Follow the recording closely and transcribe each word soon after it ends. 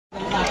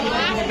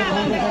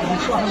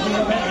On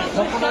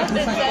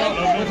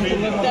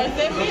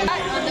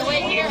the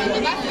way here, on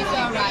the bus, we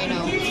saw a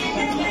rhino.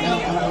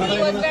 He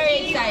was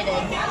very excited.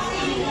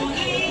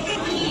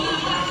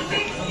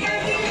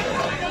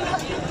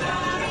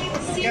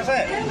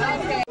 Okay.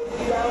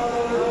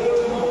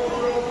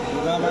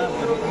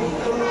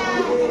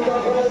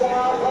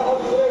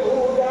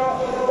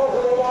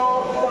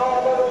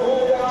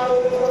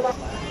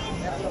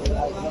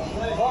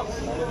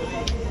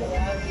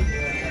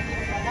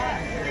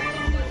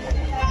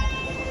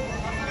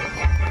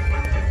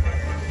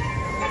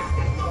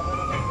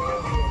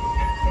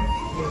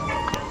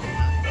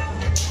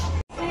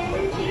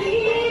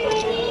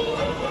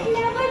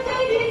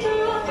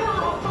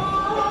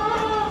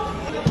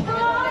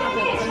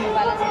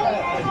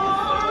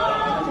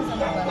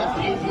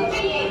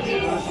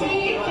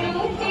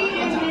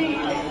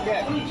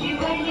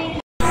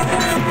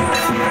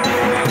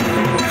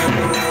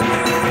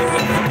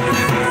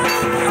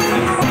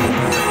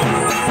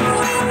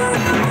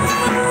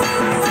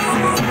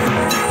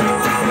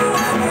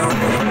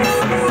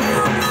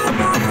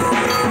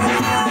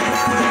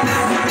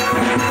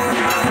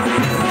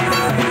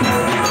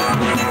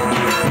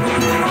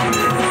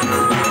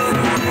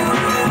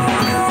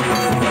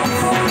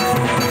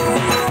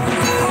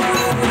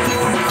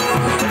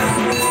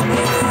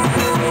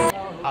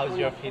 How's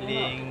your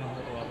feeling?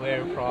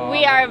 Where from?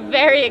 We are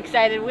very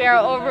excited. We are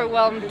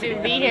overwhelmed to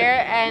be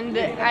here, and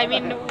I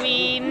mean,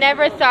 we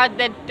never thought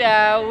that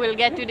we'll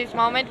get to this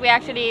moment. We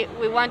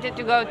wanted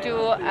to go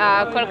to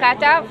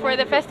Kolkata for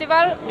the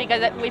festival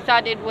because we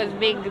thought it was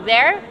big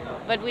there,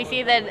 but we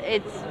see that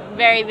it's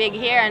very big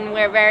here, and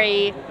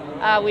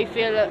we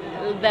feel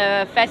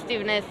the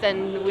festiveness,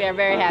 and we are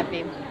very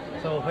happy.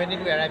 So when did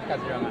you arrive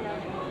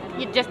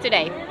Kaziranga? Just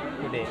today.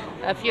 Today.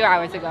 A few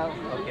hours ago.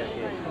 Okay.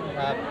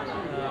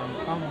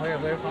 From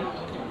where from?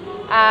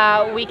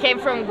 We came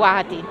from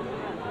Guwahati.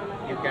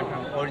 You came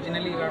from,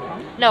 originally you are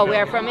from? No, we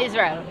are from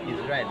Israel.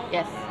 Israel?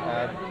 Yes.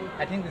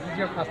 I think this is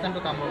your first time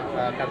to come to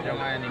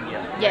Kaziranga in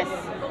India. Yes.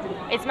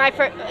 It's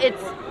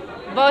it's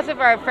both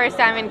of our first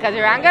time in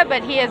Kaziranga,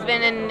 but he has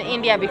been in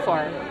India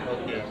before.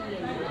 Okay.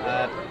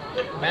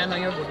 May I know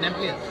your good name,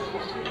 please?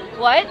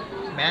 What?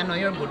 May I know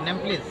your good name,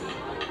 please?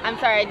 I'm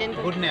sorry, I didn't...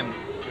 Good name.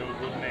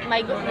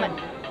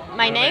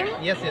 My name?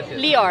 Yes.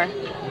 Lior.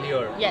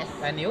 Lior. Yes.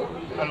 And you?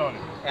 Alone.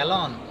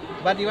 Alone.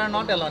 But you are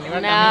not alone. You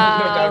are No. coming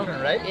with your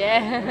girlfriend, right?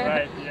 Yeah.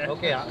 Right, yeah.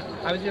 Okay.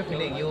 How is your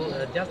feeling? You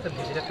just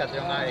visited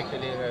Kaziranga,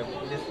 actually,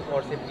 this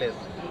worship place.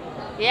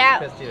 Yeah.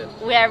 Festival.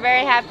 We are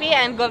very happy,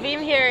 and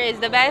Govim here is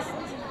the best,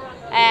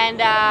 and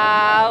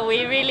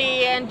we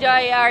really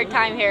enjoy our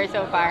time here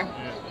so far.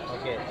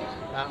 Okay.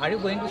 Are you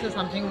going to say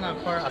something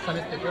for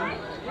Assamese people?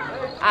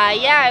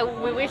 Yeah,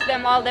 we wish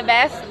them all the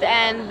best,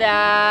 and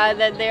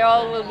that they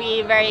all will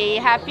be very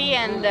happy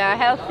and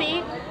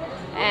healthy,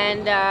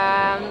 and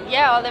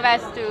yeah, all the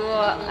best to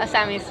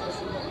Assamese.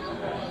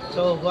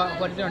 So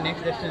what is your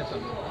next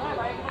destination?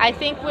 I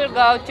think we'll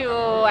go to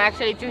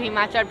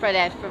Himachal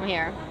Pradesh from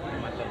here.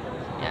 Himachal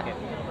Pradesh. Yeah. Okay.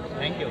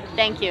 Thank you.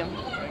 Thank you.